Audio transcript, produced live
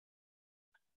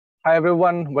Hi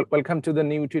everyone, welcome to the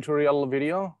new tutorial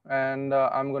video, and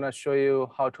I'm going to show you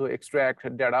how to extract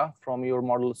data from your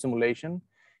model simulation.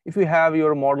 If you have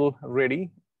your model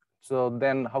ready, so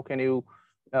then how can you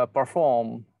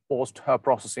perform post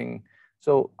processing?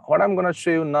 So what I'm going to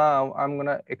show you now, I'm going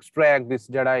to extract this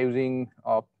data using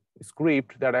a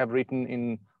script that I have written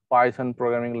in Python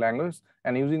programming language,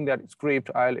 and using that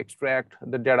script, I'll extract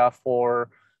the data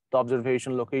for the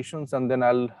observation locations, and then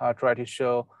I'll try to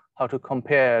show how to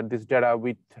compare this data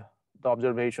with the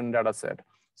observation data set.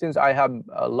 Since I have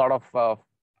a lot of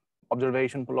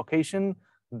observation per location,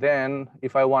 then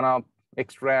if I want to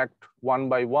extract one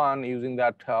by one using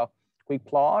that quick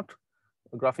plot,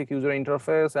 graphic user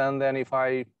interface, and then if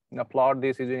I plot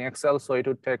this using Excel, so it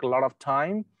would take a lot of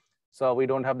time. So we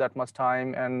don't have that much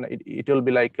time, and it will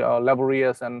be like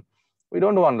laborious, and we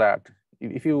don't want that.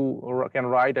 If you can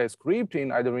write a script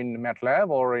in either in MATLAB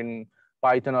or in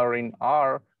Python or in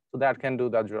R, so that can do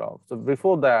that job. So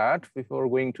before that, before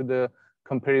going to the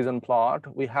comparison plot,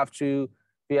 we have to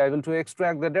be able to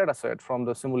extract the data set from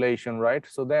the simulation, right?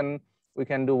 So then we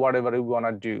can do whatever we want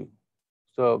to do.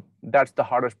 So that's the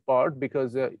hardest part,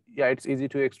 because yeah, it's easy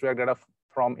to extract data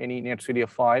from any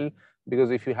netcdf file,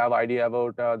 because if you have idea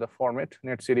about the format,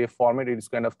 netcdf format, it's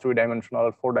kind of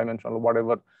 3-dimensional, 4-dimensional,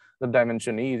 whatever the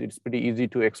dimension is, it's pretty easy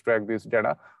to extract this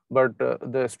data. But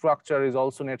the structure is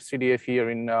also netcdf here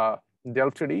in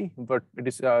Delft3D, but it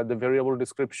is the variable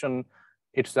description,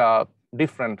 it's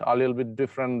different, a little bit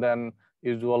different than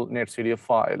usual netcdf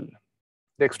file.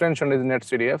 The extension is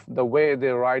netcdf. The way they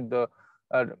write the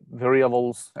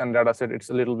variables and data set, it's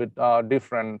a little bit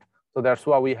different. So that's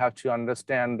why we have to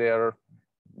understand their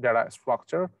data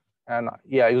structure. And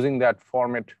yeah, using that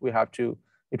format, we have to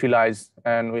utilize,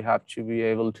 and we have to be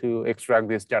able to extract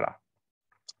this data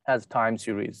as time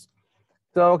series.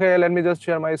 So, okay, let me just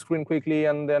share my screen quickly,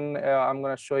 and then I'm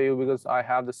going to show you, because I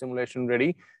have the simulation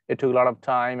ready. It took a lot of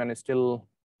time, and it's still,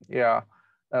 yeah,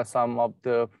 some of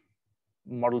the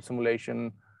model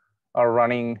simulation are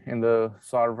running in the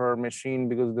server machine,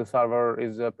 because the server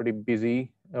is pretty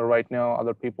busy right now.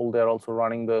 Other people, they're also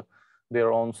running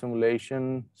their own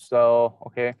simulation. So,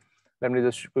 okay, let me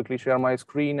just quickly share my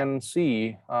screen and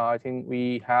see. I think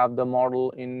we have the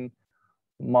model in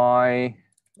my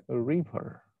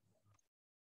Reaper.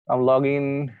 I'm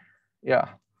logging,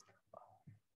 yeah,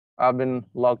 I've been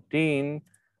logged in,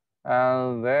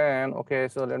 and then, okay,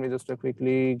 so let me just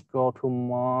quickly go to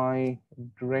my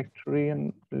directory,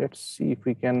 and let's see if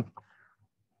we can,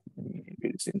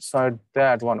 it's inside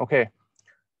that one. Okay,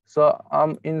 so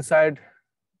I'm inside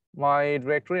my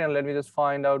directory, and let me just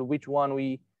find out which one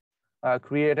we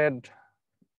created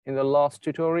in the last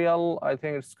tutorial. I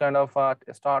think it's kind of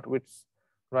start with,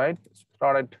 right?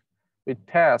 Started with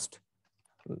test.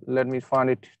 Let me find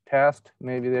it, test.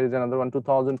 Maybe there is another one,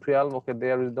 2012. Okay,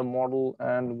 there is the model,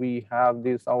 and we have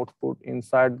this output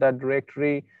inside that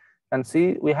directory. And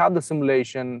see, we have the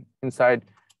simulation inside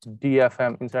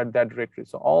DFM inside that directory.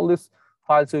 So all these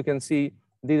files you can see,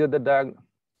 these are the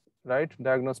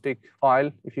diagnostic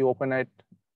file. If you open it,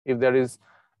 if there is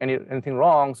anything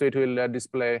wrong, so it will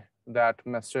display that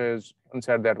message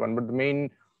inside that one. But the main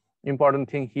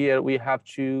important thing here, we have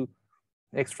to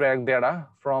extract data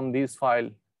from this file,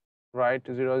 right?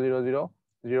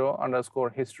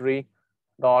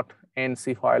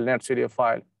 000_history.nc file, netcdf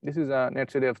file. This is a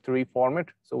netcdf3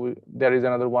 format. So there is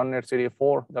another one,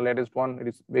 netcdf4, the latest one. It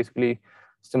is basically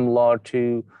similar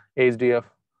to HDF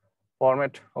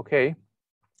format. Okay,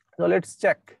 so let's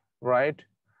check, right,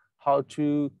 how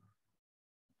to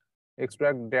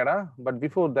extract data. But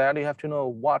before that, you have to know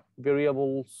what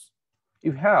variables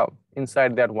you have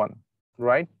inside that one,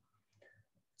 right?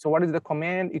 So what is the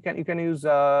command? You can use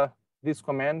this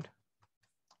command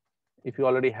if you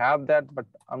already have that, but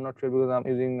I'm not sure, because I'm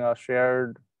using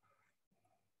shared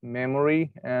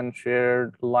memory and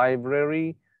shared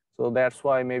library. So that's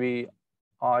why maybe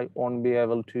I won't be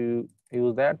able to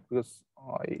use that, because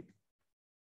I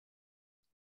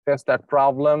faced that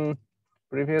problem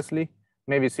previously.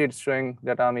 Maybe see it's showing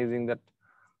that I'm using that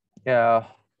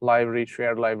library,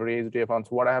 shared library, HDF.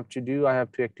 So what I have to do, I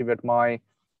have to activate my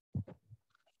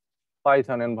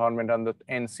Python environment on the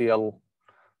NCL,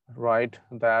 right?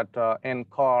 That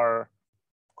ncar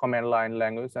command line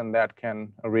language, and that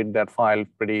can read that file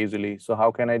pretty easily. So how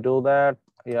can I do that?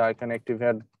 Yeah, I can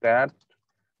activate that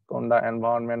conda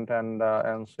environment and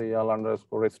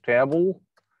ncl_stable,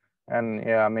 and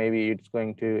yeah, maybe it's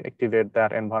going to activate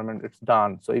that environment. It's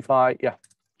done. So if I, yeah,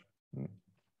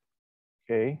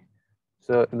 okay,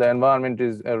 so the environment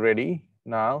is ready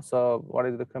now. So what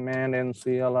is the command?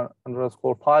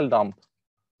 ncl_file dump.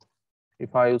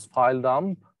 If I use file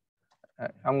dump,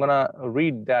 I'm gonna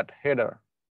read that header.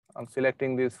 I'm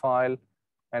selecting this file,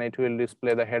 and it will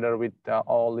display the header with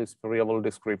all these variable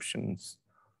descriptions,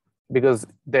 because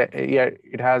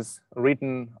it has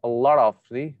written a lot of,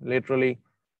 literally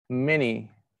many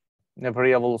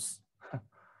variables.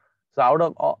 So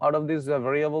out of these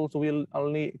variables, we'll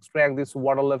only extract this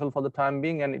water level for the time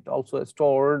being, and it also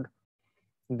stored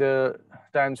the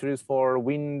time series for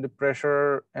wind,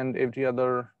 pressure, and every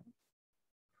other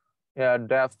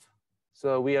depth.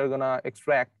 So we are gonna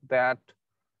extract that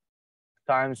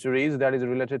time series that is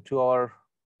related to our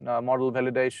model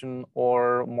validation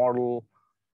or model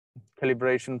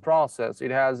calibration process.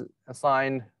 It has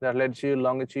assigned that latitude,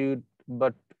 longitude,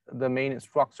 but the main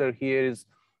structure here is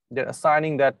they're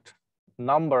assigning that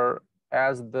number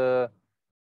as the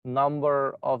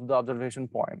number of the observation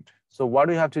point. So what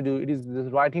we have to do, it is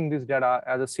writing this data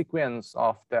as a sequence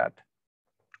of that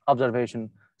observation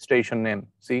station name.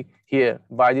 See here,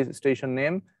 by this station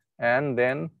name, and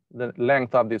then the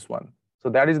length of this one. So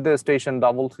that is the station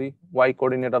double, see, y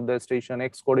coordinate of the station,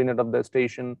 x coordinate of the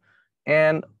station,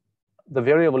 and the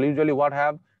variable. Usually what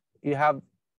you have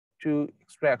to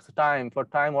extract time for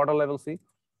time water level. See,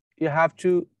 you have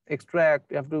to extract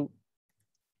the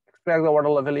water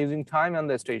level using time and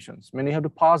the stations. I mean, you have to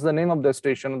pass the name of the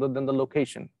station other than the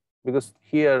location, because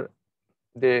here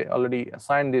they already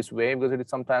assigned this way, because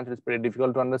sometimes it is pretty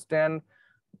difficult to understand,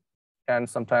 and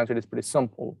sometimes it is pretty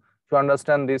simple. To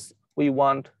understand this, we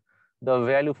want the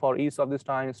value for each of this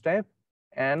time step,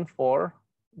 and for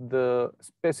the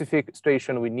specific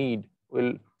station we need,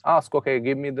 we'll ask, okay,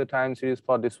 give me the time series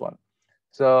for this one.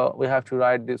 So we have to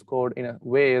write this code in a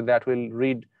way that will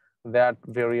read that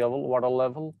variable water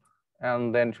level,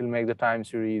 and then it will make the time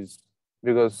series,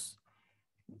 because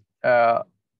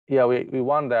we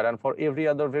want that. And for every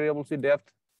other variable, see,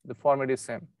 depth, the format is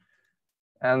same.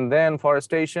 And then for a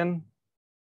station,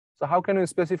 so how can we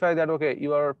specify that, okay,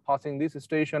 you are passing this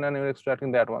station and you're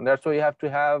extracting that one? That's why you have to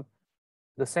have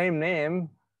the same name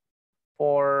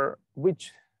for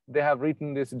which they have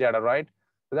written this data, right?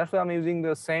 So that's why I'm using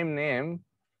the same name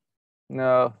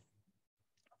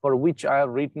for which I have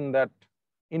written that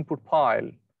input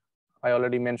file. I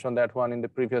already mentioned that one in the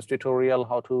previous tutorial,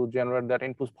 how to generate that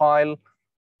input file,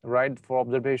 right, for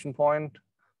observation point.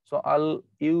 So I'll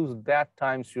use that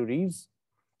time series,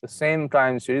 the same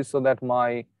time series, so that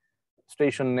my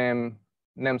station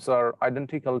names are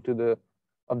identical to the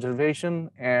observation,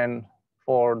 and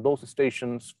for those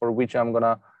stations for which I'm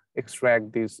gonna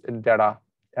extract this data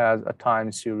as a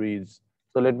time series.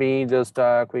 So let me just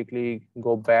quickly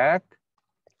go back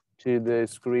to the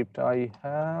script I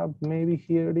have. Maybe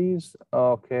here it is.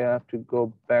 Okay, I have to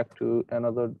go back to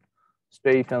another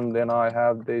station. Then I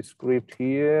have the script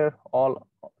here. All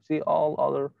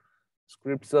other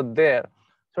scripts are there.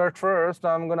 So at first,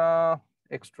 I'm gonna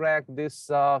extract this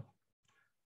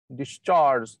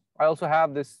discharge. I also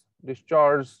have this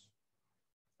discharge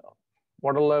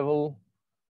water level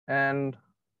and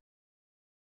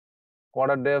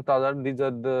water depth. These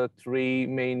are the three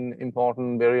main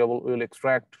important variables we'll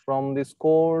extract from this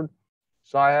code.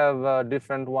 So I have a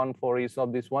different one for each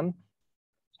of this one.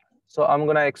 So I'm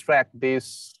gonna extract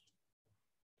this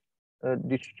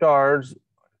discharge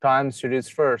time series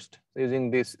first using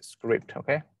this script.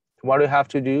 Okay, so what do you have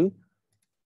to do?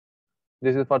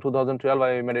 This is for 2012.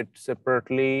 I made it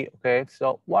separately. Okay,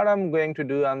 so what I'm going to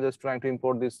do, I'm just trying to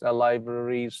import this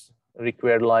libraries,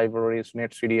 required libraries,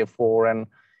 Delft3D-FM, and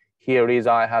here is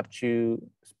I have to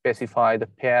specify the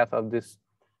path of this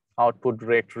output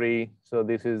directory. So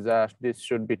this is this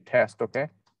should be test. Okay,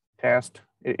 test.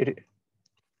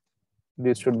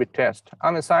 This should be test.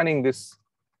 I'm assigning this.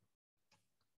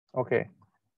 Okay,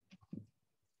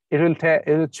 it will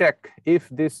check if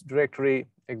this directory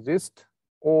exists,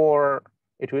 or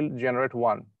it will generate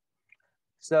one.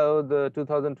 So the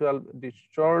 2012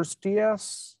 discharge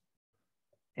TS,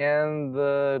 and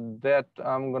that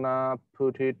I'm gonna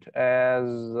put it as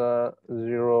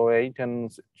 08,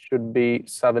 and it should be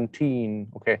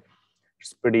 17. Okay,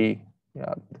 it's pretty,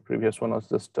 yeah, the previous one was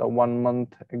just 1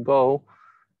 month ago.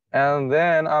 And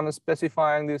then I'm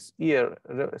specifying this year,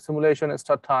 simulation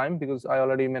start time, because I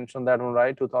already mentioned that one,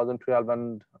 right? 2012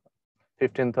 and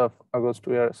 15th of August,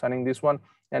 we are assigning this one.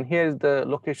 And here is the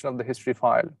location of the history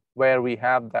file, where we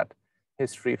have that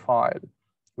history file.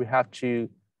 We have to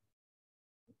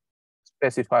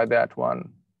specify that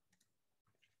one.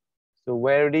 So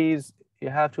where it is, you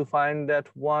have to find that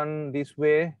one this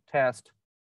way, test.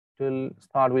 It will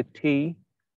start with T.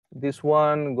 This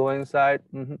one, go inside,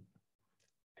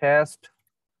 test,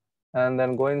 and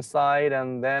then go inside,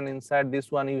 and then inside this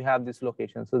one, you have this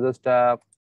location. So just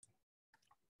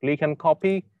click and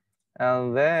copy,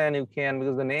 and then you can,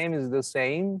 because the name is the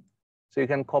same, So you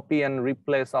can copy and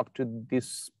replace up to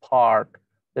this part.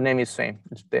 The name is same,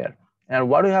 it's there. And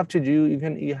what you have to do,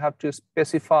 you have to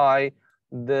specify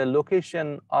the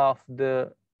location of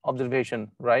the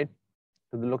observation, right?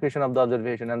 So the location of the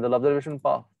observation, and the observation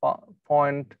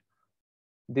point,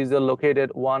 these are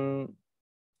located one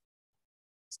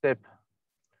step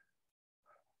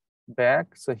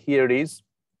back. So here it is.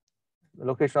 The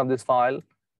location of this file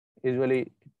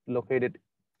usually located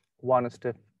one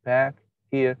step back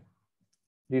here.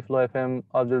 Delft3D-FM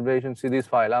observation. See this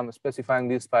file. I'm specifying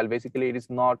this file. Basically, it is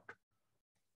not.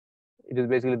 It is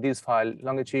basically this file,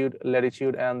 longitude,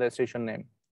 latitude, and the station name.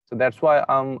 So that's why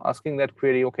I'm asking that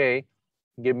query. Okay,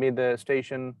 give me the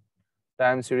station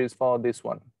time series for this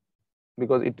one,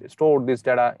 because it stored this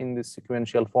data in this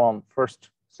sequential form, first,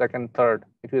 second, third.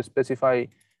 If you specify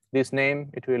this name,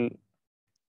 it will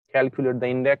calculate the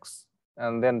index,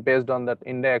 and then based on that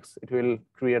index, it will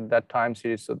create that time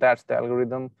series. So that's the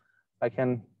algorithm I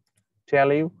can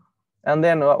tell you. And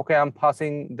then, okay, I'm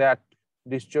passing that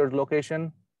discharge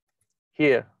location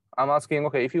here. I'm asking,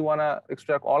 okay, if you want to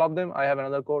extract all of them, I have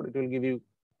another code. It will give you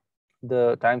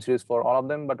the time series for all of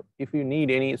them. But if you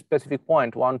need any specific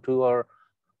point, 1, 2, or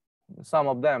some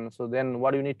of them, so then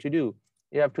what do you need to do?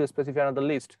 You have to specify another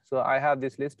list. So I have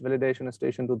this list, validation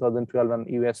station 2012 and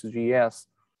USGS.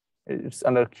 It's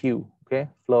under Q, okay,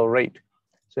 flow rate.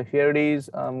 So here it is.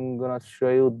 I'm gonna show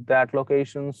you that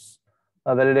locations,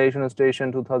 validation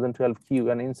station 2012 Q,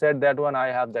 and inside that one, I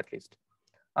have that list.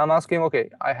 I'm asking, okay,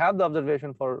 I have the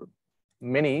observation for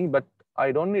many, but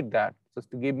I don't need that.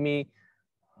 Just to give me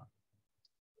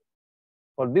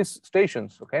for these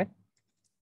stations, okay?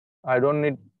 I don't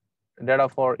need data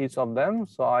for each of them,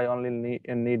 so I only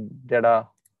need data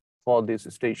for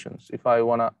these stations. If I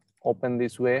wanna open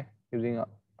this way using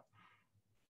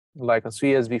like a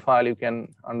CSV file, you can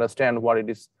understand what it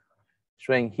is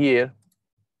showing here.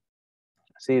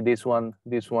 See this one,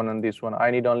 and this one.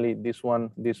 I need only this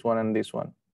one, and this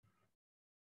one.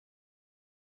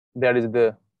 That is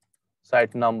the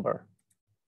site number,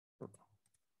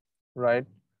 right?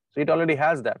 So it already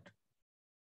has that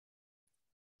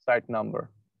site number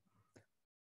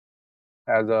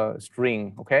as a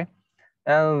string, okay?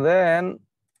 And then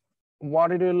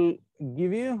what it will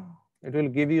give you, it will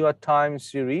give you a time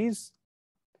series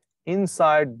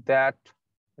inside that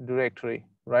directory,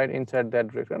 right? Inside that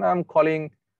directory. And I'm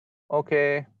calling,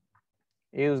 okay,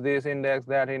 use this index,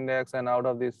 that index, and out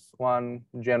of this one,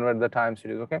 generate the time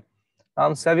series, okay?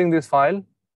 I'm saving this file,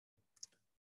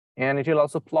 and it will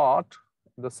also plot,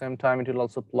 at the same time, it will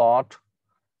also plot.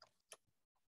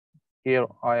 Here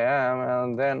I am,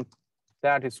 and then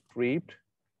that is script.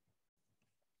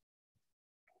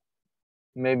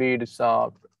 Maybe it is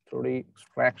 3D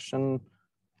extraction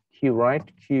Q, right?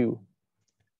 Q,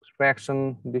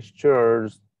 extraction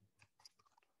discharge,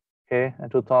 okay,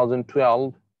 and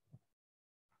 2012.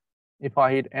 If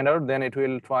I hit enter, then it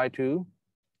will try to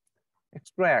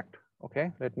extract,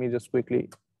 okay? Let me just quickly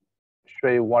show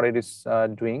you what it is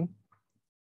doing.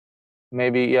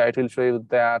 Maybe, yeah, it will show you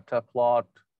that plot,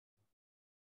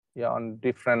 yeah, on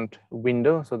different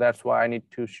window. So that's why I need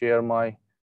to share my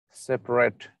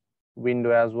separate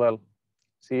window as well.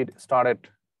 See, it started.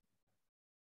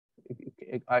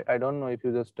 I don't know if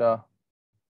you just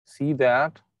see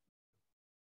that.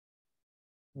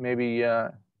 Maybe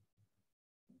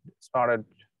started.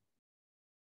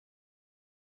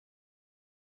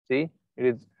 See, it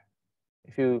is.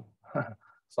 If you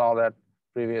saw that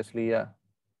previously, yeah,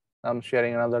 I'm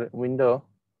sharing another window,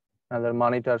 another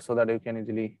monitor, so that you can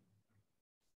easily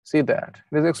see that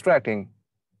it is extracting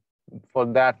for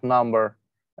that number,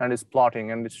 and it's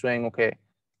plotting, and it's showing, okay,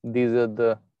 these are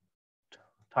the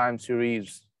time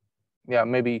series. Yeah,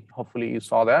 maybe hopefully you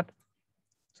saw that.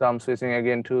 So I'm switching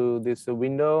again to this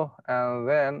window, and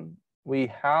then we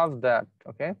have that,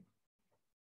 okay,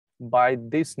 by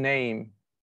this name,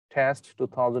 test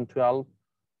 2012,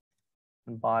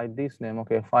 by this name,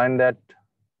 okay, find that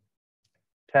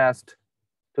test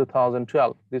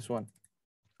 2012, this one.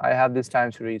 I have this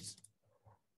time series,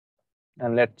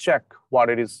 and let's check what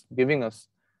it is giving us.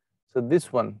 So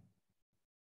this one,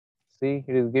 see,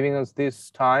 it is giving us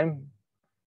this time.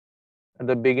 At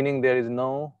the beginning, there is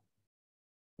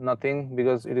nothing,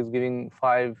 because it is giving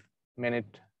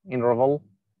 5-minute interval.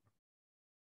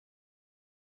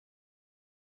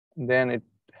 Then it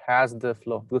has the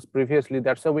flow, because previously,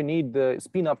 that's why we need the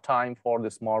spin up time for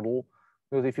this model.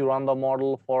 Because if you run the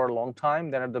model for a long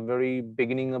time, then at the very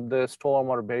beginning of the storm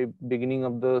or very beginning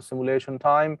of the simulation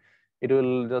time, it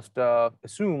will just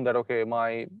assume that, okay,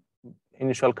 my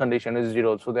initial condition is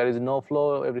 0. So there is no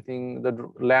flow, everything, the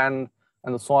land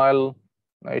and the soil,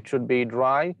 it should be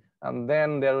dry. and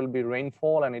then there will be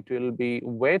rainfall and it will be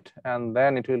wet, and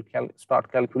then it will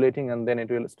start calculating, and then it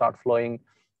will start flowing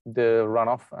the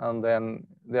runoff, and then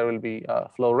there will be a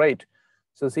flow rate.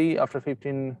 So see, after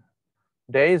 15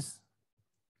 days,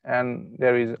 and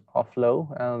there is a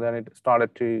flow, and then it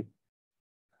started to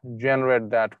generate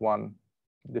that one,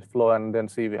 this flow, and then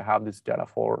see we have this data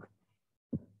for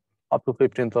up to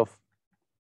 15th of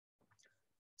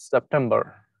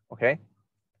September. Okay,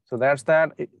 so that's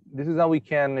that. This is how we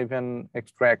can even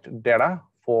extract data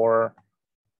for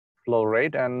flow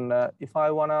rate. And if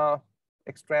I want to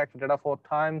extract data for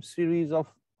time series of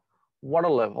water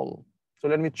level, so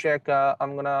let me check.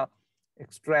 I'm gonna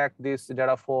extract this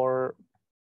data for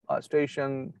a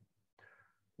station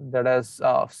that has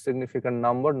a significant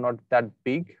number, not that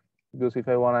big, because if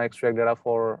I want to extract data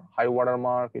for high water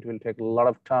mark, it will take a lot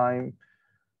of time.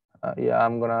 Yeah,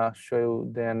 I'm gonna show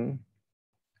you then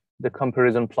the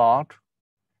comparison plot.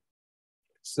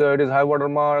 So it is high water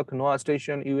mark, NOAA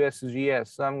station,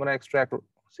 USGS. So I'm gonna extract,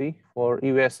 see, for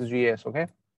USGS, okay?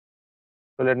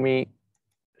 So let me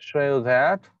show you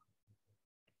that.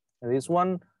 This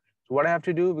one, so what I have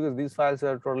to do, because these files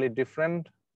are totally different,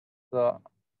 so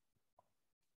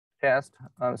test,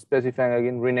 I'm specifying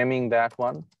again, renaming that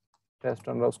one, test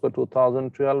underscore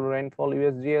 2012 rainfall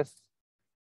USGS.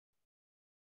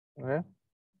 Okay.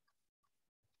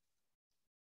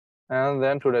 And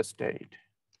then today's date.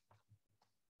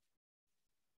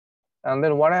 And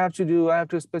then what I have to do, I have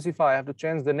to specify, I have to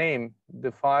change the name.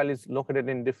 The file is located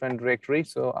in different directory,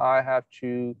 so I have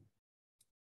to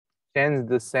change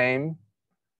the same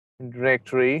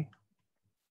directory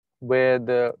where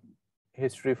the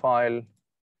history file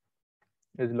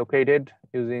is located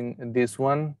using this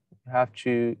one. I have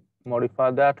to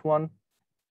modify that one.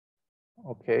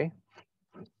 Okay.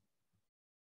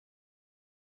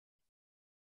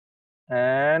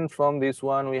 And from this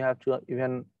one, we have to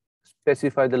even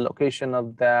specify the location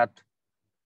of that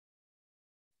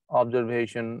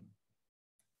observation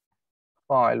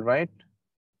file, right?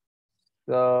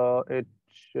 So it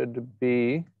should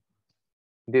be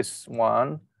this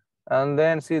one. And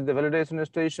then see the validation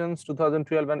stations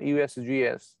 2012 and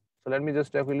USGS. So let me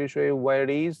just quickly show you where it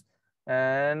is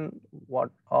and what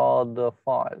are the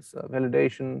files.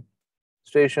 Validation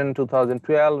station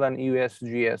 2012 and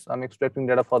USGS. I'm extracting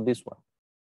data for this one.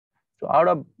 So out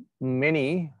of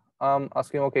many, I'm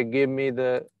asking, okay, give me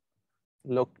the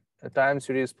time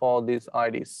series for these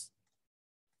IDs.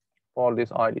 For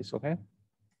these IDs, okay?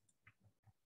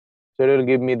 So it will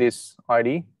give me this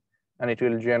ID and it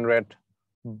will generate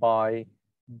by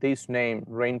this name,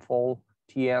 rainfall,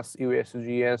 TS,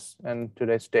 USGS, and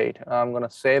today's date. I'm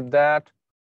gonna save that.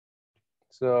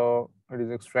 So it is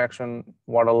extraction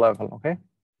water level, okay?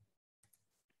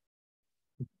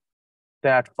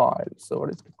 That file. So what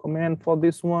is the command for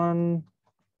this one?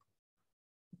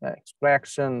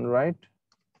 Extraction, right?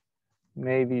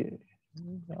 Maybe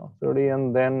 30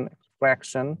 and then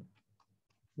extraction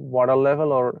water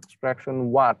level or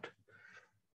extraction what?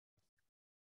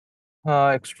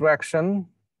 Extraction,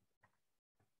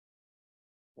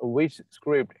 which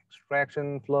script?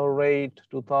 Extraction flow rate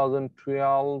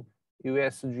 2012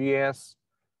 USGS.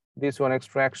 This one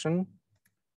extraction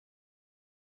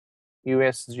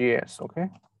USGS, okay?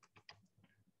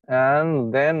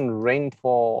 And then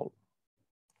rainfall.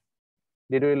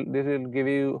 This will give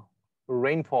you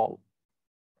rainfall,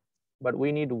 but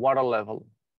we need water level.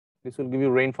 This will give you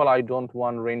rainfall. I don't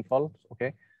want rainfall,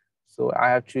 okay? So I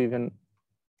have to even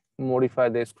modify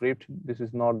the script. This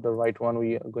is not the right one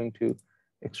we are going to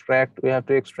extract. We have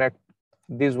to extract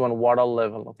this one, water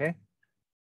level, okay?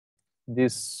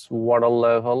 This water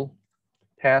level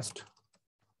test,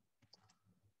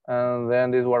 and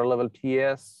then this water level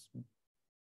TS,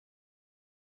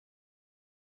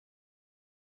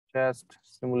 test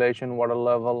simulation water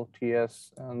level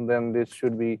TS, and then this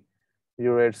should be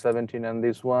 0817 and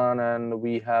this one, and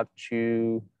we have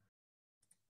to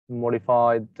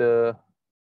modify the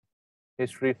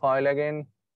history file again.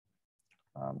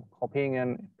 I'm copying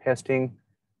and pasting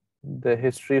the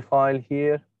history file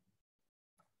here,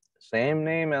 same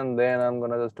name, and then I'm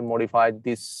gonna just modify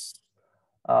this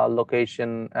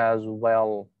location as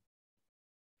well.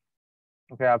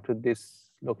 Okay, up to this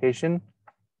location.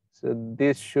 So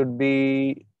this should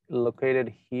be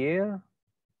located here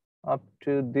up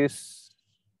to this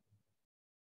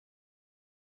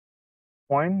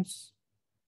points.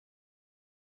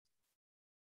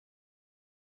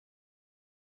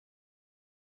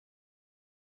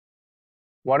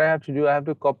 What I have to do, I have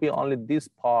to copy only this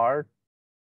part,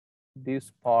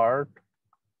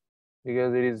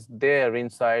 because it is there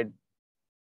inside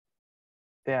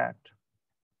that.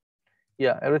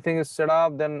 Yeah, everything is set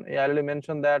up. Then I already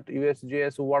mentioned that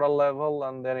USGS water level,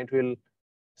 and then it will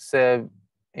save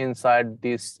inside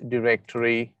this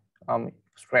directory. I'm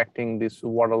extracting this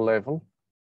water level.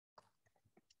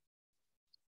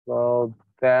 So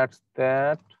that's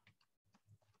that.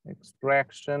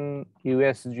 Extraction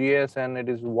USGS, and it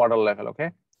is water level, okay?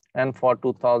 And for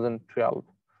 2012.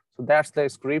 So that's the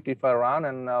script if I run,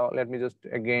 and now let me just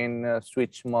again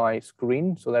switch my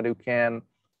screen so that you can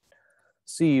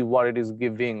see what it is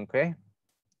giving, okay?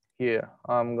 Here,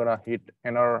 I'm gonna hit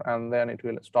enter, and then it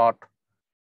will start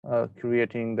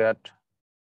creating that.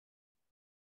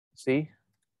 See,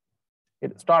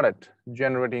 it started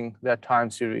generating that time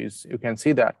series. You can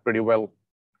see that pretty well.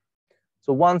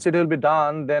 So once it will be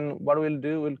done, then what we'll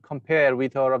do, we'll compare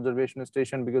with our observation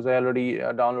station, because I already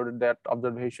downloaded that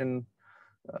observation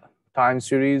time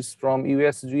series from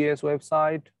USGS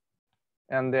website.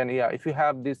 And then, yeah, if you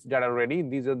have this data ready,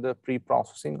 these are the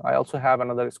pre-processing. I also have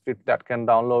another script that can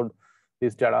download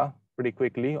this data pretty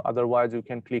quickly. Otherwise, you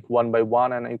can click one by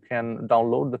one and you can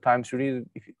download the time series.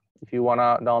 If you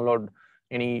wanna download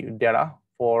any data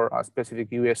for a specific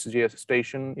USGS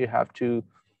station, you have to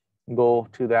go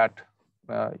to that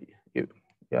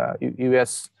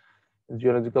US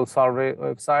Geological Survey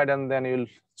website, and then you'll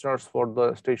search for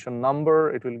the station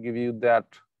number. It will give you that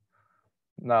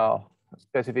now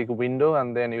specific window,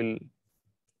 and then you'll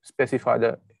specify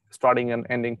the starting and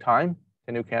ending time.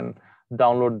 Then you can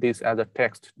download this as a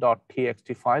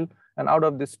text.txt file, and out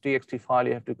of this txt file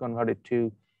you have to convert it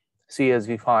to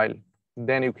CSV file.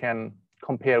 Then you can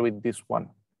compare with this one.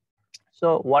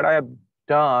 So what I have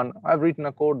done, I've written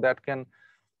a code that can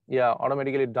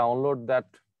automatically download that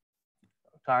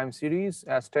time series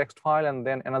as text file, and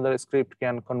then another script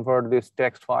can convert this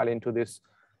text file into this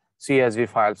CSV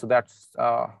file. So that's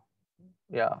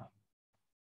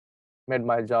made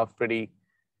my job pretty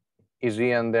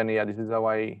easy. And then this is how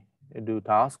I do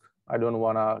task. I don't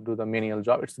want to do the manual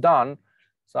job. It's done.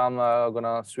 So I'm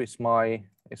gonna switch my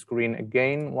screen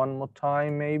again one more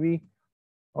time maybe.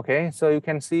 Okay, so you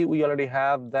can see we already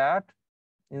have that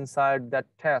inside that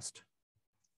test.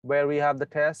 Where we have the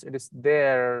test, it is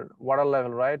there, water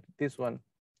level, right? This one,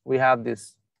 we have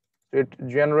this. It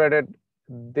generated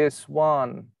this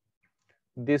one,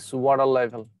 this water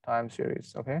level time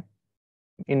series, okay?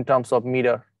 In terms of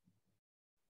meter,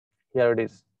 here it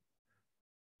is.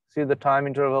 See, the time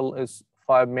interval is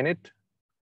 5 minutes,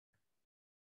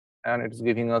 and it's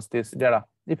giving us this data.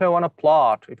 If I want to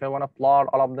plot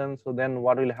all of them, so then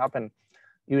what will happen?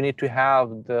 You need to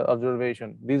have the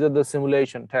observation. These are the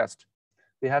simulation test.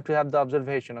 We have to have the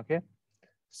observation, okay?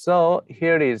 So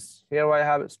here it is. Here I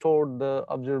have stored the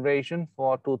observation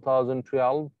for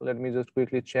 2012. Let me just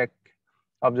quickly check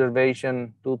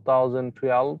observation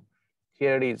 2012.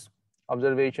 Here it is,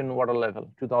 observation water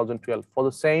level 2012 for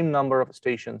the same number of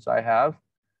stations I have.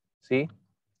 See,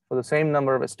 for the same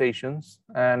number of stations.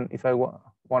 And if I want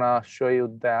to show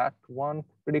you that one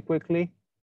pretty quickly,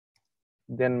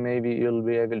 then maybe you'll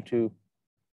be able to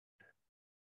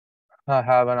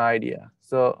have an idea.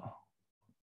 So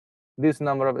this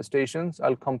number of stations,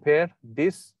 I'll compare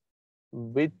this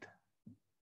with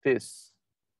this,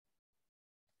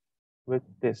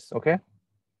 okay?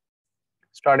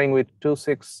 Starting with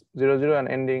 2600 and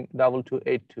ending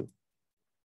 2282.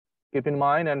 Keep in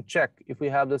mind and check if we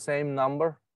have the same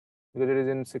number, because it is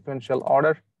in sequential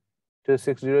order,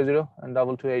 2600 and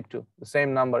 2282, the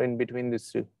same number in between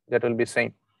these two, that will be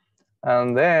same.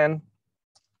 And then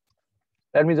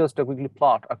let me just quickly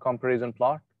plot a comparison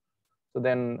plot. So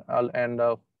then I'll end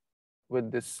up with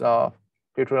this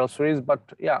tutorial series. But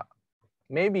yeah,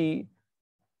 maybe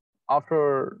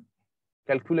after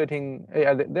calculating,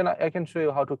 then I can show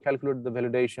you how to calculate the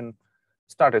validation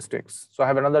statistics. So I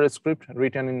have another script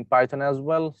written in Python as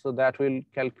well. So that will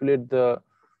calculate the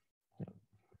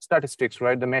statistics,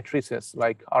 right? The matrices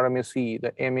like RMSE,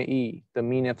 the MAE, the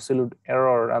mean absolute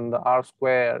error, and the R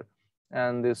square,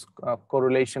 and this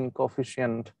correlation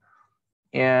coefficient,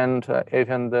 and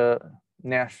even the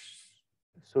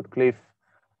Nash-Sutcliffe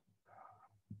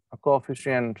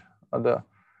coefficient, the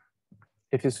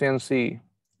efficiency,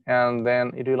 and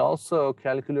then it will also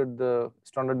calculate the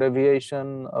standard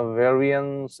deviation,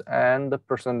 variance, and the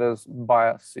percentage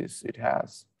biases it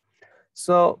has.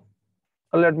 So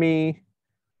let me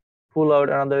pull out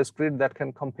another script that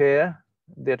can compare.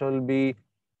 That will be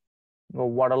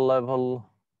water level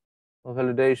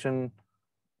validation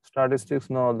statistics.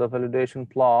 No, the validation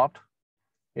plot.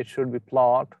 It should be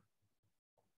plot.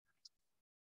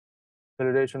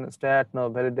 Validation stat. No,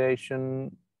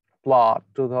 validation plot.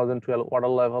 2012 water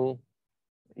level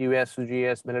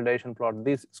USGS validation plot.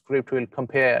 This script will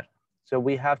compare. So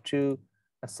we have to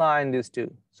assign these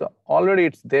two. So already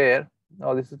it's there.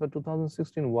 Oh, this is for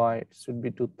 2016. Why? It should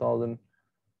be 2000.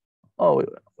 Oh,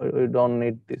 we don't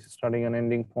need this starting and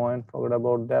ending point. Forget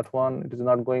about that one. It is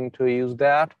not going to use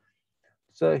that.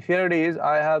 So here it is.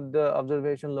 I have the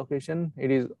observation location.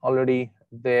 It is already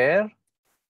there.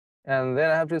 And then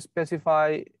I have to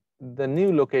specify the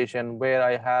new location where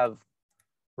I have,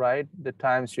 right, the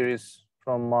time series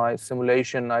from my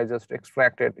simulation. I just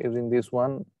extracted using this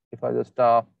one. If I just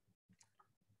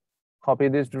copy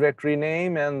this directory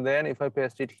name, and then if I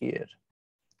paste it here,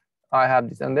 I have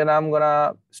this. And then I'm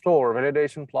gonna store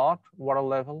validation plot, water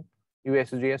level,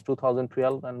 USGS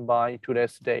 2012, and by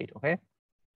today's date, okay?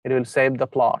 It will save the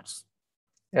plots.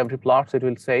 Every plots it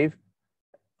will save.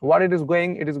 What it is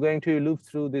going to loop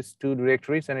through these two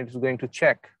directories, and it is going to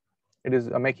check. It is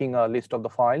making a list of the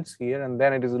files here, and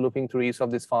then it is looping through each of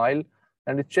this file,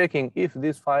 and it's checking if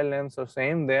these file names are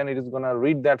same, then it is gonna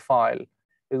read that file.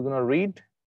 It's gonna read,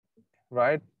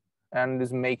 right? And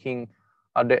is making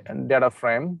a data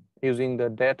frame using the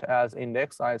date as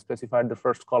index. I specified the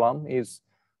first column is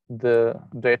the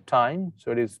date time.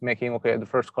 So it is making, okay, the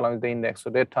first column is the index. So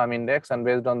date time index, and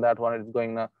based on that one, it is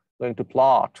going to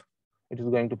plot. It is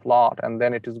going to plot, and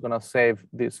then it is going to save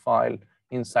this file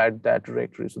inside that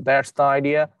directory. So that's the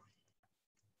idea.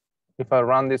 If I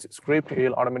run this script, it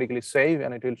will automatically save,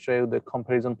 and it will show the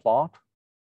comparison plot,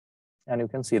 and you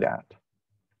can see that.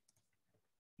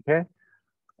 Okay,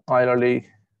 I already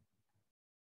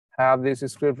have this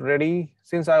script ready.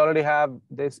 Since I already have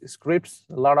this scripts,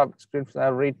 a lot of scripts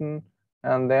I've written,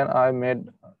 and then I made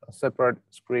a separate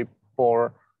script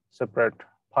for separate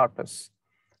purpose.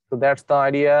 So that's the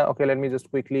idea. Okay, let me just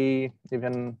quickly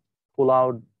even pull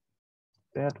out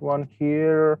that one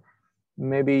here.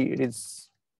 Maybe it is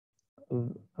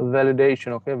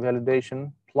validation. Okay,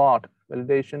 validation plot,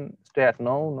 validation stat.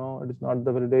 No, it is not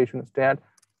the validation stat.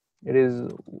 It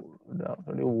is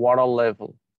water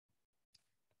level.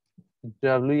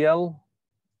 WL,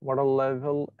 water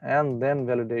level, and then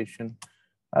validation.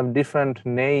 I have different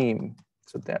name.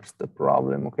 So that's the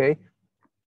problem. Okay,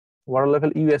 water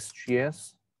level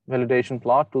USGS. Validation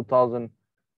plot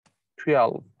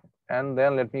 2012, and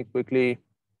then let me quickly,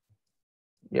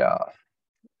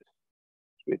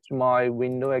 switch my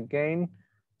window again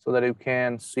so that you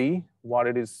can see what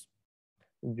it is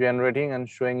generating and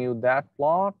showing you that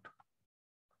plot.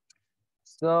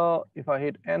 So if I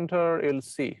hit enter, you'll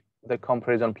see the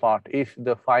comparison plot. If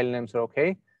the file names are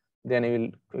okay, then you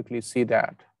will quickly see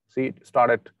that. See, it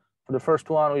started for the first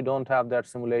one. We don't have that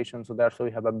simulation, so that's why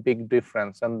we have a big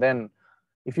difference. And then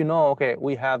if you know, okay,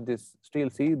 we have this,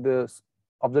 still see this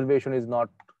observation is not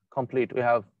complete. We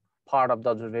have part of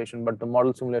the observation, but the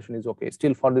model simulation is okay.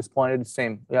 Still for this point, it's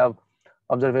same. We have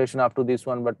observation up to this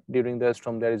one, but during the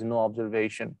storm, there is no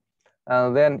observation.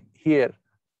 And then here,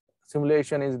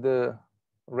 simulation is the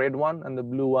red one, and the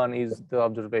blue one is the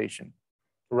observation,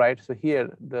 right? So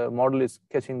here, the model is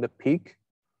catching the peak,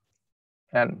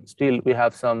 and still we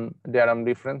have some datum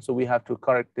difference. So we have to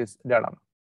correct this datum,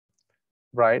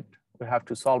 right? We have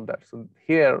to solve that. So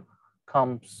here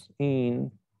comes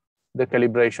in the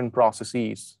calibration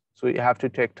processes. So you have to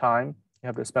take time. You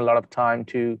have to spend a lot of time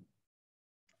to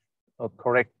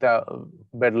correct the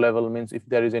bed level. Means if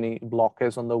there is any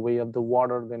blockage on the way of the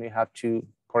water, then you have to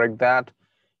correct that.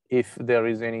 If there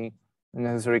is any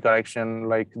necessary correction,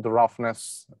 like the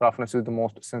roughness is the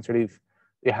most sensitive,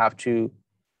 you have to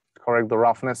correct the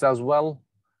roughness as well.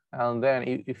 And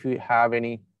then if you have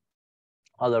any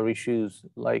other issues,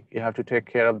 like you have to take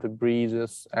care of the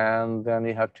breezes, and then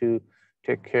you have to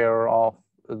take care of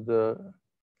the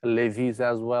levees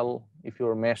as well. If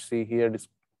your mesh, see here, it is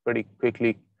pretty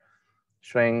quickly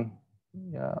showing.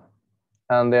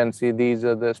 And then see, these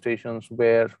are the stations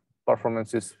where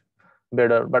performance is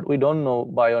better, but we don't know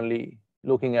by only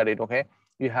looking at it. Okay,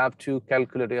 you have to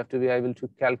calculate, you have to be able to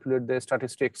calculate the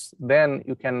statistics. Then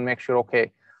you can make sure,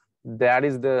 okay, that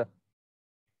is the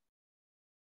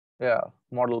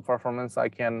model performance. I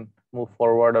can move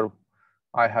forward, or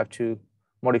I have to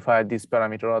modify this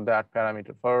parameter or that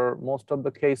parameter. For most of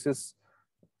the cases,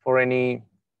 for any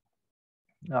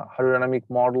hydrodynamic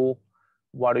model,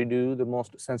 what we do, the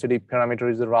most sensitive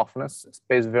parameter is the roughness,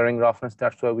 space varying roughness.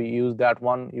 That's why we use that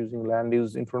one using land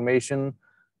use information.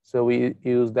 So we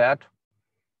use that.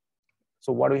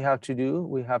 So what we have to do,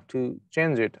 we have to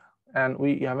change it. And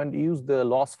we haven't used the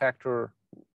loss factor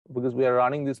because we are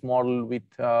running this model with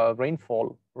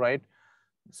rainfall, right?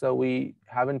 So we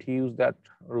haven't used that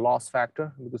loss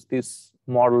factor because this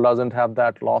model doesn't have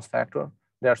that loss factor.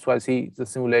 That's why, see, the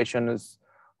simulation is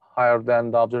higher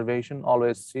than the observation.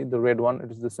 Always see the red one, it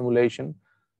is the simulation.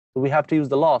 So we have to use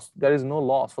the loss. There is no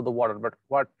loss for the water, but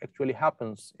what actually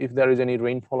happens if there is any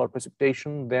rainfall or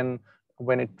precipitation, then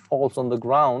when it falls on the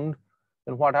ground,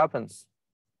 then what happens?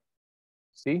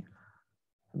 See,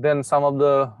 then some of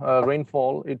the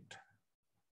rainfall,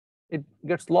 it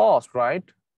gets lost, right?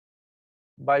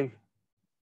 By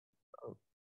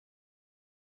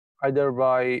either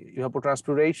by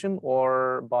evapotranspiration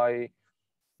or by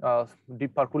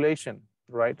deep percolation,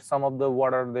 right? Some of the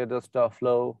water, they just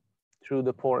flow through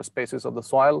the pore spaces of the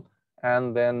soil,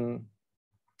 and then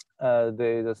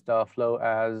they just flow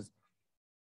as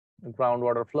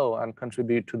groundwater flow and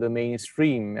contribute to the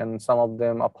mainstream. And some of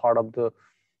them are part of the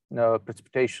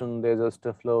precipitation. They just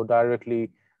flow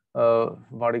directly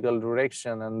vertical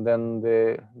direction, and then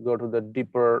they go to the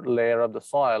deeper layer of the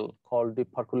soil called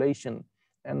deep percolation.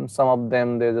 And some of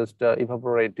them, they just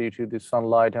evaporate due to the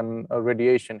sunlight and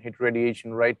radiation, heat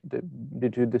radiation, right? Due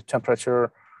to the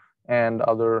temperature and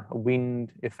other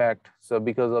wind effect. So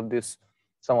because of this,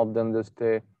 some of them just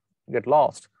they get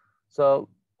lost. So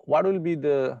what will be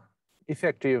the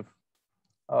effective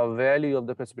value of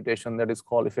the precipitation that is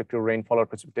called effective rainfall or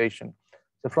precipitation?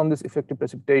 So from this effective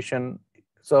precipitation,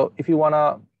 so if you want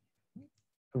to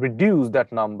reduce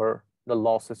that number, the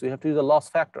losses, you have to use a loss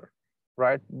factor,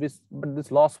 right? But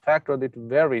this loss factor, that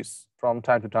varies from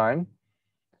time to time.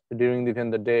 During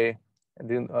the day,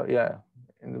 during,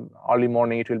 in the early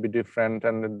morning it will be different,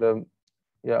 and in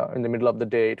the middle of the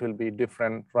day it will be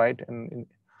different, right? And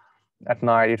at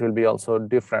night it will be also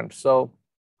different. So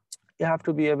you have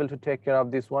to be able to take care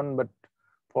of this one. But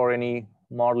for any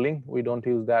modeling, we don't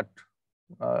use that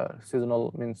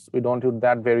seasonal, means we don't use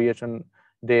that variation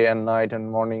day and night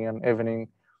and morning and evening.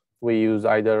 We use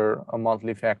either a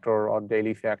monthly factor or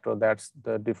daily factor. That's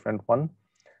the different one.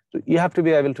 So you have to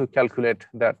be able to calculate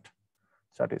that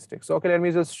statistics. So, okay, let me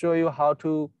just show you how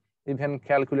to even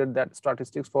calculate that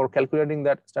statistics. For calculating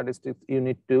that statistics, you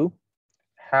need to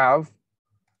have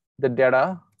the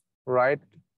data, right,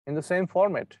 in the same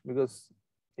format, because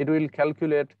it will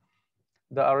calculate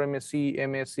the RMSE,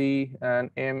 MSE,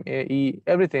 and MAE,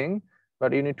 everything,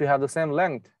 but you need to have the same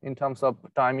length in terms of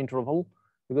time interval,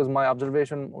 because my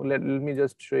observation, let me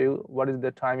just show you what is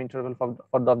the time interval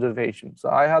for the observation. So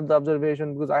I have the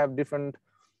observation because I have different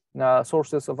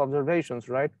sources of observations,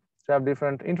 right? So I have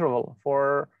different interval.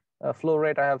 For flow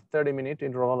rate, I have 30-minute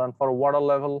interval, and for water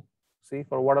level, see,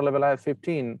 for water level, I have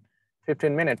 15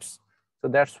 minutes. So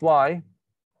that's why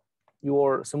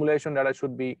your simulation data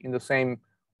should be in the same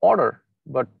order.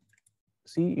 But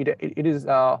see, it is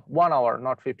 1 hour,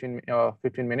 not 15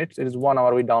 minutes. It is 1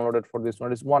 hour we downloaded for this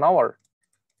one. It's 1 hour.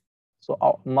 So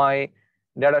my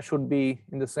data should be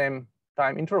in the same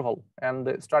time interval, and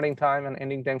the starting time and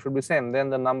ending time should be same. Then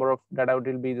the number of data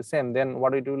will be the same. Then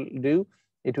what it will do,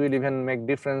 it will even make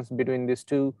difference between these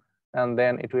two, and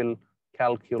then it will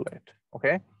calculate.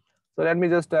 Okay, so let me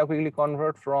just quickly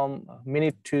convert from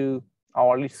minute to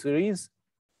hourly series.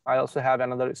 I also have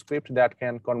another script that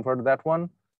can convert that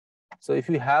one. So if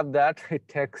you have that, it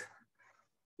takes,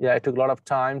 it took a lot of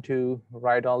time to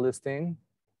write all this thing.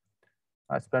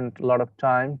 I spent a lot of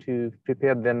time to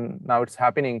prepare, then now it's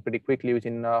happening pretty quickly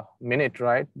within a minute,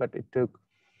 right? But it took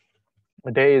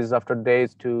days after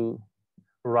days to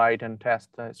write and test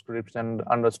the scripts and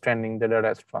understanding the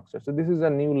data structure. So this is a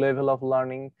new level of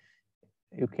learning.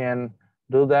 You can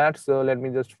do that. So let me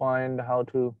just find how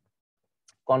to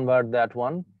convert that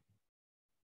one.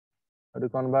 How to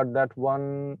convert that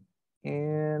one.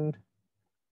 And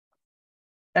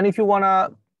if you want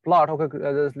to plot, okay,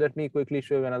 just let me quickly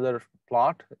show you another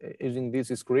plot using this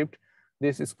script.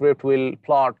 This script will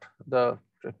plot the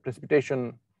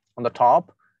precipitation on the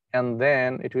top, and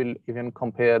then it will even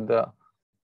compare the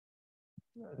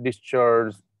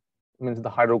discharge, means the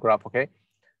hydrograph. Okay,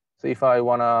 so if I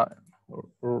want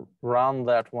to run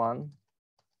that one,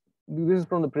 this is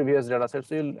from the previous data set,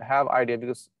 so you'll have idea,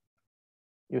 because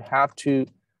you have to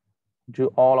do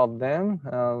all of them.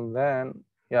 And then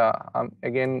I'm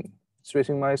again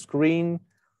switching my screen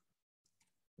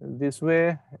this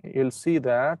way. You'll see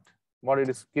that what it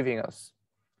is giving us,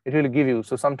 it will give you.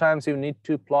 So sometimes you need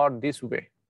to plot this way.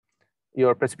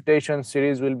 Your precipitation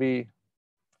series will be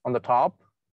on the top.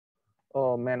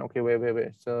 Oh man, okay,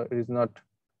 wait. So it is not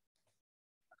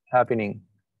happening.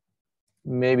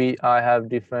 Maybe I have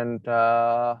different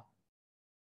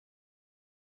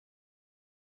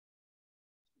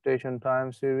precipitation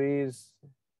time series.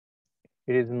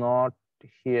 It is not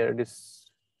here. It is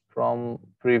from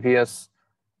previous.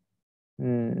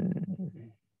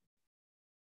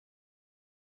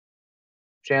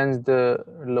 Change the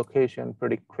location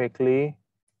pretty quickly.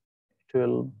 It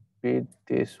will be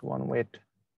this one. Wait.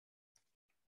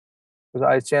 Because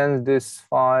I changed these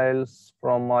files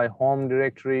from my home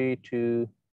directory to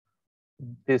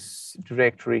this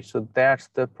directory. So that's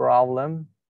the problem,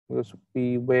 because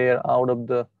we were out of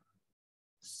the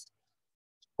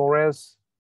storage.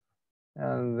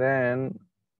 And then,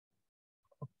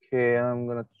 okay, I'm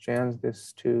gonna change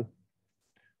this to,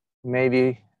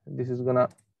 maybe this is gonna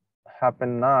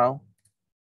happen now.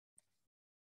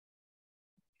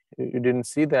 You didn't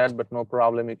see that, but no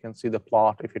problem. You can see the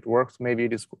plot. If it works, maybe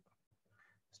it is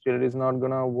still, it is not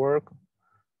gonna work.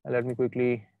 And let me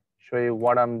quickly show you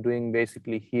what I'm doing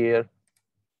basically here.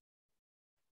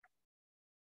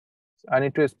 I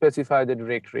need to specify the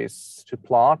directories to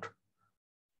plot.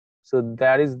 So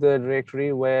that is the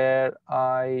directory where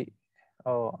I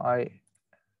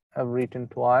have written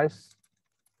twice.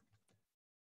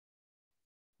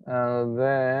 And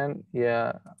then,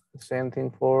 yeah, same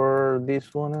thing for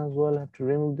this one as well. I have to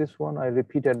remove this one. I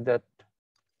repeated that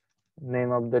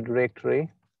name of the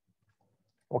directory.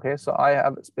 Okay, so I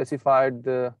have specified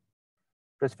the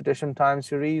precipitation time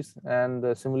series and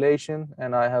the simulation,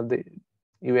 and I have the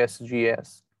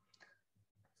USGS.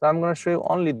 So I'm going to show you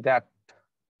only that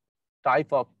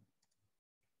type of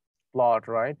plot,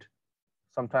 right?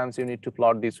 Sometimes you need to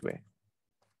plot this way.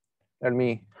 Let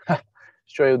me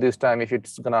show you this time if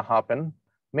it's going to happen.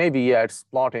 Maybe, yeah, it's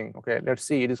plotting. Okay, let's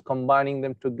see. It is combining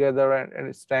them together, and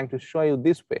it's trying to show you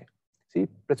this way. See,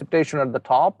 precipitation at the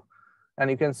top, and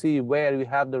you can see where you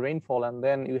have the rainfall, and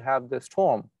then you have the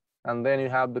storm, and then you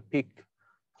have the peak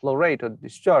flow rate or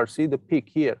discharge. See the peak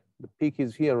here. The peak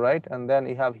is here, right? And then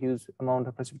you have huge amount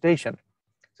of precipitation.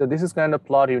 So this is kind of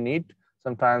plot you need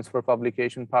sometimes for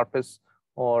publication purpose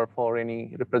or for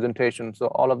any representation. So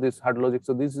all of this hydrologic.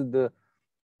 So this is the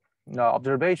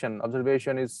observation.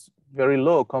 Observation is very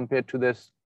low compared to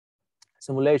this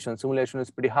simulation. Simulation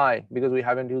is pretty high because we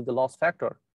haven't used the loss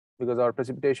factor, because our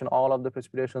precipitation, all of the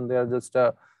precipitation, they're just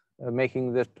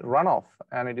making that runoff,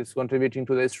 and it is contributing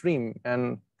to the stream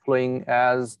and flowing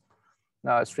as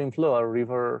stream flow or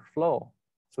river flow.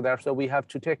 So that's why we have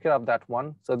to take care of that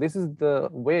one. So this is the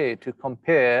way to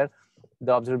compare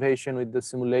the observation with the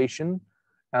simulation.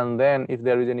 And then if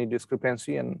there is any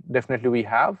discrepancy, and definitely we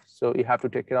have, so you have to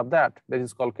take care of that. That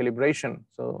is called calibration.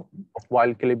 So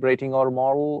while calibrating our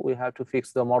model, we have to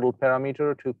fix the model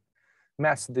parameter to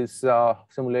match this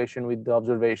simulation with the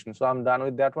observation. So I'm done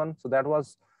with that one. So that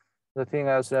was the thing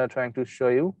I was trying to show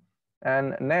you.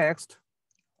 And next,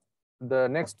 the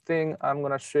next thing I'm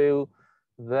going to show you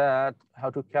that how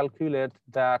to calculate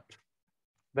that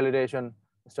validation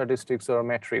statistics or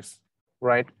metrics,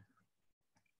 right?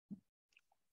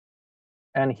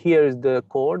 And here is the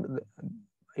code.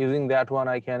 Using that one,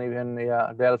 I can even,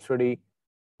 yeah,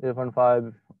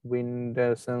 Delft3D-FM wind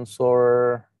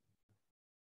sensor.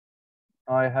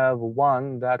 I have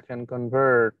one that can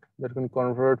convert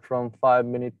from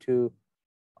 5-minute to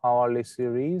hourly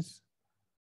series.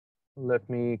 Let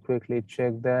me quickly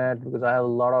check that, because I have a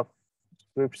lot of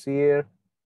scripts here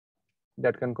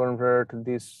that can convert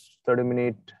this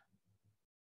 30-minute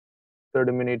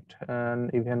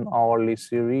and even hourly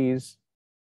series.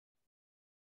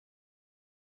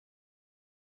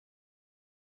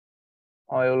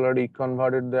 I already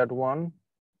converted that one.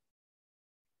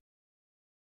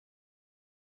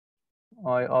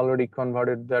 I already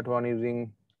converted that one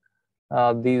using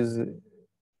these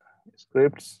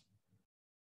scripts.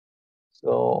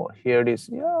 So here it is.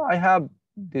 Yeah, I have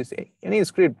this any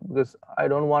script because I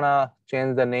don't want to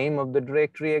change the name of the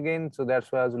directory again. So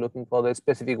that's why I was looking for the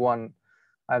specific one.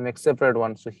 I make separate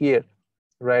one. So here,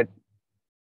 right,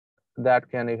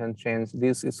 that can even change.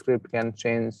 This script can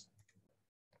change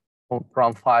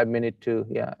from 5-minute to,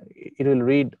 yeah, it will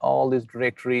read all these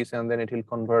directories and then it will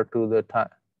convert to the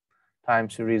time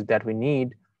series that we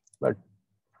need. But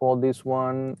for this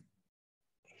one,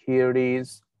 here it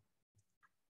is.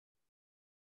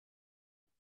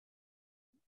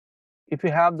 If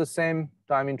you have the same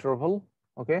time interval,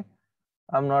 okay,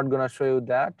 I'm not gonna show you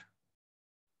that.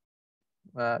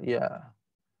 Yeah,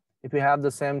 if you have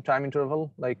the same time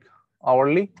interval like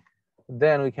hourly,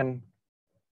 then we can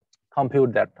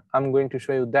compute that. I'm going to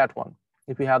show you that one.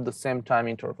 If you have the same time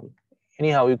interval,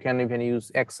 anyhow, you can even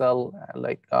use Excel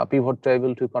like a pivot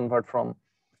table to convert from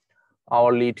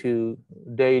hourly to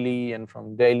daily, and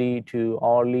from daily to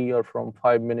hourly, or from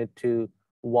 5-minute to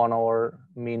 1 hour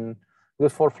mean.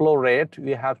 Because for flow rate,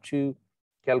 we have to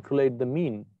calculate the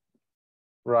mean,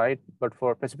 right? But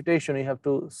for precipitation, you have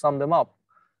to sum them up.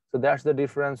 So that's the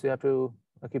difference you have to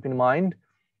keep in mind.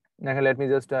 Now, let me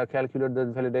just calculate the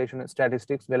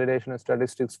validation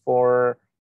statistics for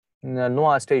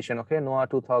NOAA station, okay, NOAA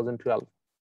 2012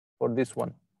 for this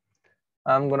one.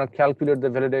 I'm going to calculate the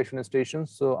validation station.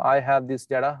 So I have this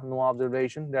data, no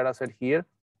observation data set here.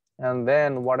 And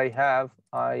then what I have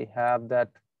that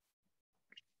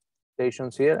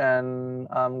stations here, and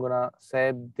I'm going to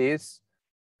save this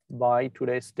by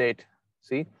today's date.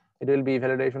 See, it will be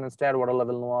validation and stat, water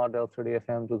level NOAA,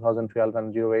 Delft3D-FM 2012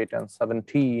 and 08 and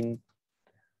 17.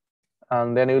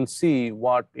 And then you'll see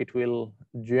what it will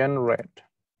generate.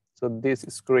 So this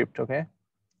script, okay?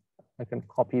 I can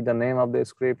copy the name of the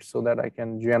script so that I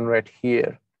can generate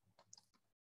here.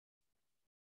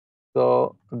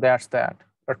 So that's that.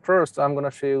 But first, I'm going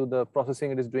to show you the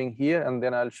processing it is doing here, and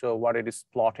then I'll show what it is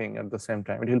plotting at the same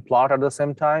time. It will plot at the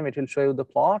same time. It will show you the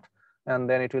plot, and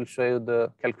then it will show you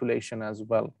the calculation as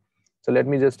well. So let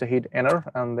me just hit enter,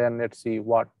 and then let's see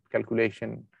what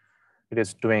calculation it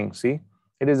is doing. See,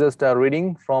 it is just a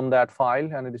reading from that file,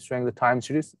 and it is showing the time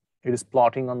series. It is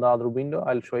plotting on the other window.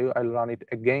 I'll show you. I'll run it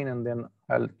again, and then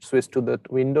I'll switch to that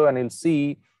window, and you'll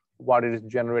see what it is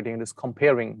generating. It is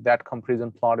comparing. That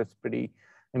comparison plot is pretty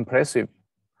impressive.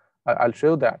 I'll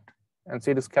show that. And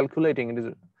see, it is calculating. It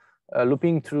is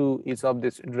looping through each of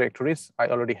these directories I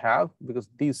already have, because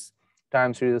these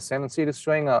time series is the same. And see, it is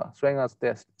showing us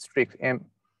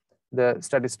the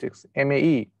statistics.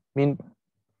 MAE, mean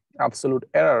absolute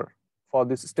error for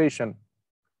this station.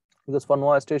 Because for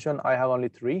NOAA station, I have only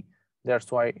 3.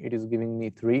 That's why it is giving me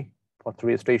 3 for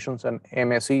 3 stations. And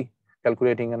MSE,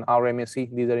 calculating an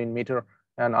RMSE, these are in meter,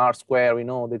 and R square, we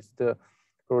know that's the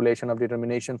correlation of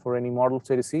determination for any model.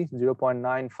 So you see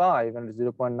 0.95 and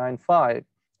 0.95.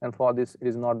 And for this, it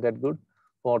is not that good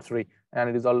for 3. And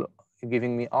it is all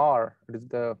giving me R, it is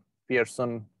the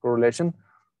Pearson correlation.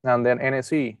 And then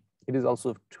NSE, it is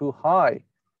also too high.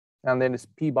 And then it's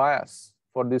P bias.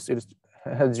 For this, it is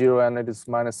 0 and it is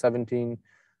 -17,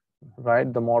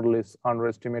 right? The model is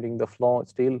underestimating the flow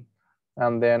still.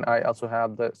 And then I also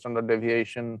have the standard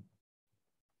deviation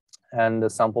and the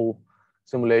sample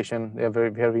simulation, the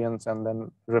variance, and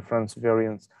then reference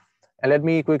variance. And let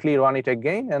me quickly run it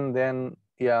again. And then,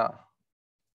 yeah,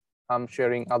 I'm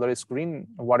sharing other screen,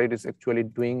 what it is actually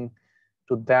doing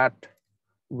to that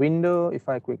window. If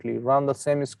I quickly run the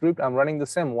same script, I'm running the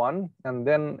same one. And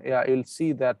then, yeah, you'll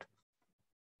see that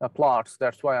plots.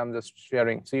 That's why I'm just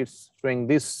sharing. See, it's showing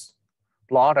this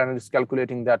plot and it's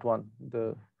calculating that one,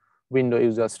 the window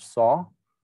you just saw.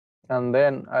 And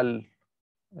then I'll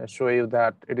show you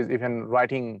that it is even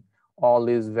writing all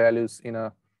these values in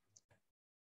a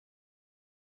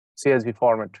CSV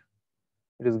format.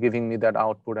 It is giving me that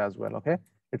output as well. Okay,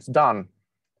 it's done.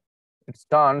 It's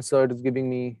done. So it is giving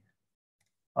me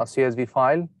a CSV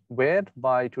file where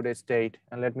by today's date.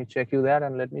 And let me check you that,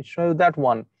 and let me show you that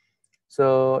one.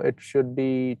 So it should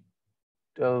be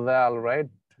val, right?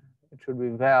 It should be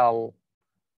val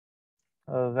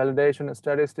validation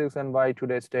statistics, and by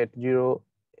today's date 0,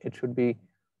 it should be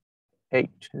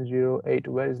 808.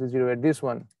 Where is the 08? This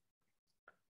one.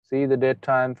 See the date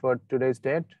time for today's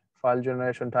date. File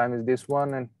generation time is this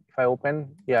one. And if I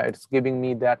open, yeah, it's giving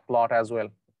me that plot as well.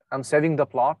 I'm saving the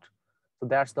plot. So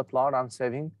that's the plot I'm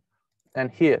saving. And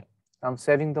here, I'm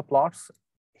saving the plots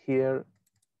here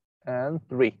and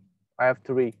 3. I have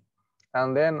 3.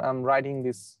 And then I'm writing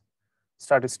this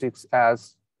statistics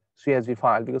as CSV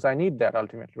file because I need that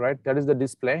ultimately, right? That is the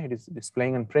display. It is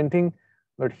displaying and printing.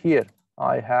 But here,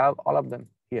 I have all of them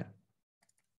here.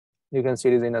 You can see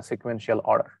it is in a sequential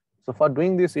order. So for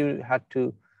doing this, you had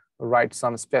to write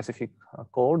some specific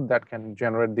code that can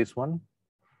generate this one.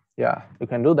 Yeah, you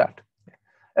can do that.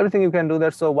 Everything you can do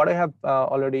that. So what I have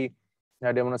already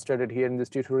demonstrated here in this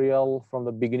tutorial from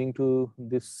the beginning to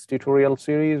this tutorial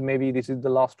series, maybe this is the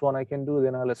last one I can do.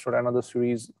 Then I'll start another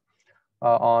series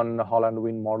on the Holland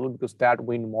wind model, because that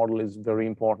wind model is very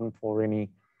important for any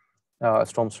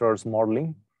storm surge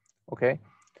modeling. Okay.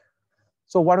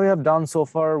 So what we have done so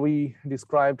far, we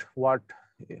described what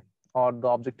are the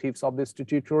objectives of this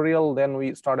tutorial. Then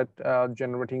we started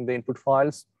generating the input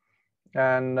files.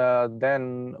 And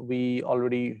then we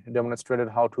already demonstrated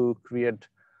how to create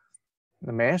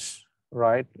the mesh,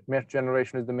 right? Mesh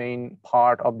generation is the main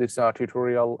part of this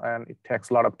tutorial, and it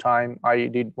takes a lot of time. I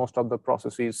did most of the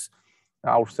processes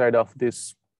outside of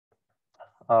this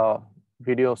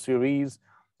video series.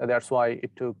 That's why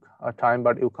it took time,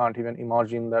 but you can't even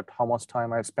imagine that how much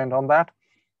time I spent on that.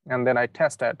 And then I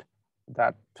tested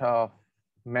that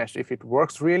mesh, if it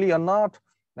works really or not,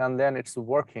 and then it's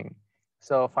working.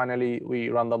 So finally, we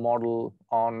run the model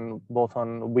on both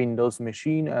on Windows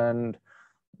machine and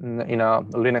in a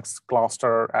Linux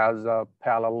cluster as a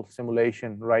parallel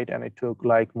simulation, right? And it took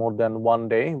like more than 1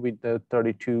 day with the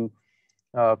 32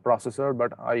 processor,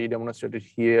 but I demonstrated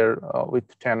here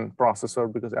with 10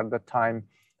 processor because at that time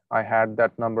I had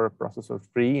that number processor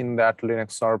free in that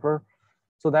Linux server.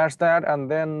 So that's that. And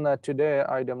then today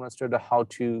I demonstrated how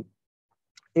to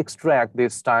extract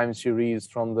this time series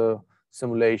from the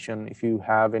simulation. If you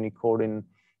have any code in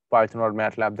Python or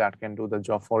MATLAB that can do the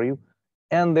job for you.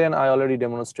 And then I already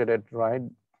demonstrated, right,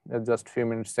 just a few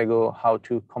minutes ago, how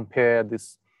to compare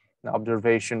this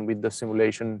observation with the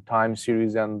simulation time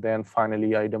series. And then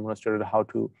finally, I demonstrated how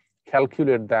to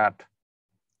calculate that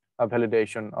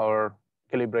validation or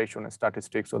calibration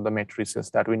statistics or the matrices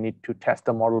that we need to test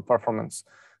the model performance.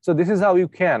 So this is how you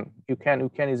can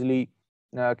easily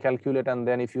calculate. And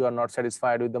then if you are not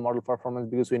satisfied with the model performance,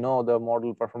 because we know the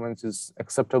model performance is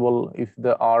acceptable if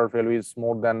the R value is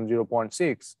more than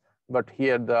 0.6, but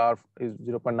here the R is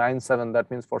 0.97.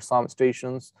 That means for some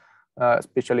stations,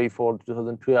 especially for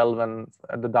 2012 and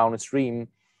at the downstream,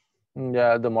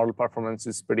 the model performance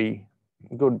is pretty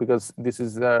good because this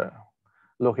is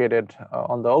located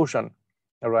on the ocean,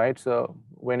 right? So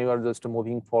when you are just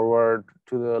moving forward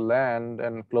to the land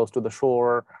and close to the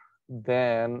shore,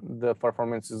 then the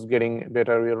performance is getting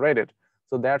better rated.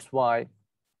 So that's why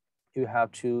you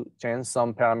have to change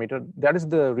some parameter. That is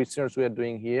the research we are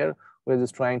doing here. We're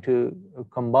just trying to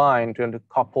combine, trying to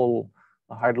couple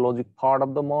the hydrologic part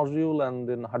of the module and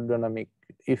then hydrodynamic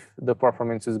if the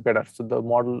performance is better. So the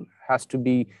model has to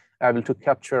be able to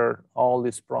capture all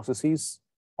these processes,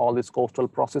 all these coastal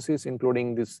processes,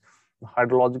 including these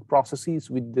hydrologic processes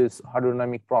with this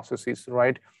hydrodynamic processes,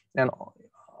 right? And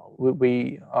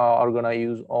we are going to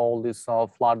use all these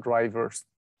flood drivers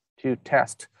to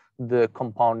test the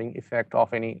compounding effect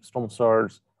of any storm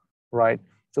surge, right?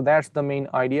 So that's the main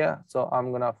idea. So I'm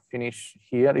going to finish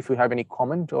here. If you have any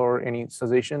comment or any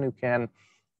suggestion, you can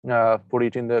put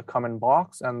it in the comment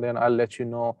box, and then I'll let you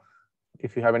know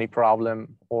if you have any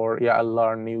problem, or yeah, I'll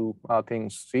learn new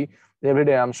things. See, every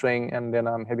day I'm showing, and then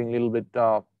I'm having a little bit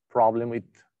problem with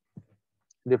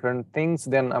different things.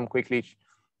 Then I'm quickly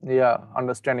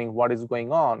understanding what is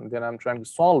going on. Then I'm trying to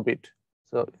solve it.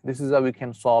 So this is how we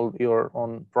can solve your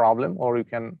own problem, or you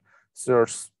can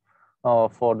search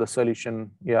for the solution.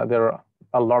 Yeah, there are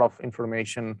a lot of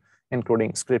information,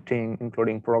 including scripting,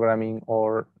 including programming,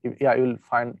 or yeah, you'll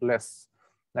find less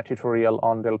tutorial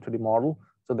on Delft3D model.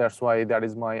 So that's why that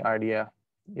is my idea.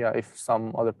 Yeah, if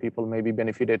some other people maybe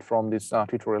benefited from this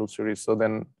tutorial series, so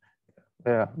then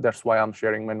that's why I'm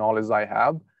sharing my knowledge I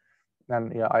have.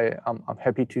 And yeah, I'm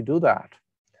happy to do that.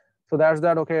 So that's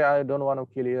that. Okay, I don't want to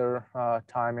kill your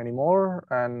time anymore.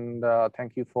 And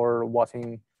thank you for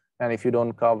watching. And if you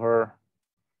don't cover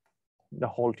the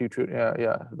whole tutorial,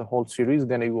 the whole series,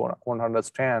 then you won't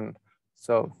understand.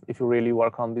 So if you really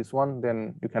work on this one,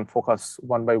 then you can focus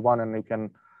one by one, and you can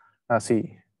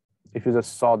see. If you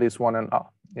just saw this one, and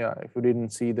if you didn't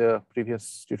see the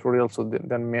previous tutorial, so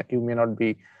then you may not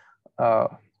be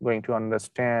going to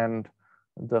understand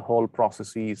the whole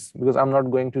processes, because I'm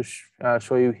not going to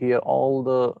show you here all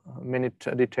the minute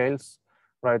details,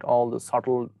 right? All the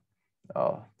subtle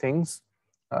things.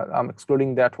 I'm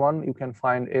excluding that one. You can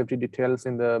find every details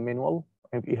in the manual.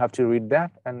 You have to read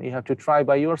that, and you have to try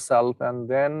by yourself, and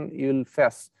then you'll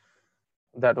face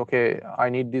that, okay, I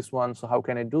need this one, so how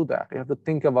can I do that? You have to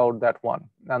think about that one,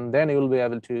 and then you'll be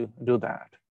able to do that.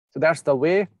 So that's the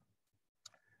way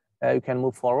you can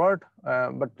move forward.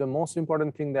 But the most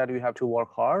important thing that you have to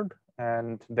work hard,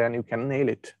 and then you can nail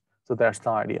it. So that's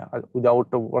the idea.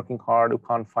 Without working hard, you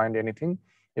can't find anything.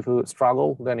 If you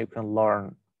struggle, then you can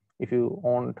learn. If you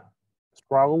won't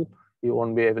struggle, you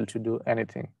won't be able to do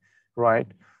anything, right?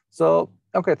 So,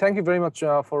 okay, thank you very much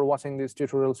for watching this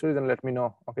tutorial series, and let me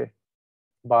know. Okay,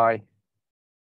 bye.